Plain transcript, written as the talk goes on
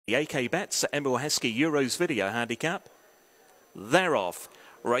The AK Bets Emile Heskey Euros video handicap. They're off.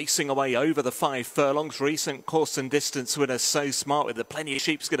 Racing away over the 5 furlongs. Recent course and distance winner So Smart with the plenty of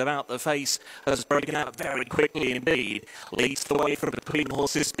sheepskin about the face has broken out very quickly indeed. Leads the way from between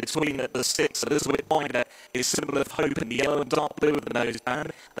horses between the 6. Elizabeth Winder is Symbol of Hope in the yellow and dark blue of the noseband.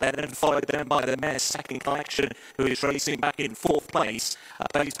 They're then followed then by the mare's Second Collection, who is racing back in 4th place. A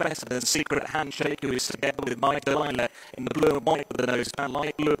place better than Secret Handshake, who is together with My Delilah in the blue and white with the noseband.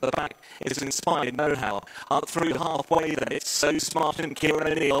 Light blue at the back is Inspired Know-How. Up through halfway then it's So Smart and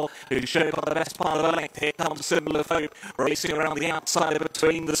Kieran Emile, who showed on the best part of the length. Here comes Symbol of Hope, racing around the outside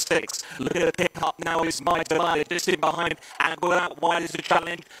between the sticks. Look at the pick up now is My Delilah, just in behind, and out wide is a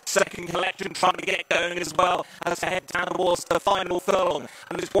challenge. Second Collection trying to get going as well as they head down towards the final furlong.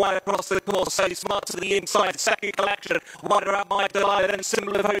 And it's wide across the course, So Smart to the inside. Second Collection, wider out My Delilah, then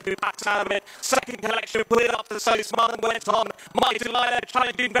Symbol of Hope who backs out of it. Second Collection put it up to So Smart and went on. My Delilah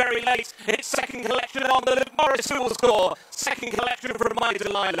challenging very late. It's Second Collection on the Morris will score. Second Collection from My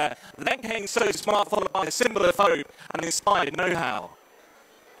Delilah. Then came So Smart, followed by Symbol of Hope and Inspired Know-How.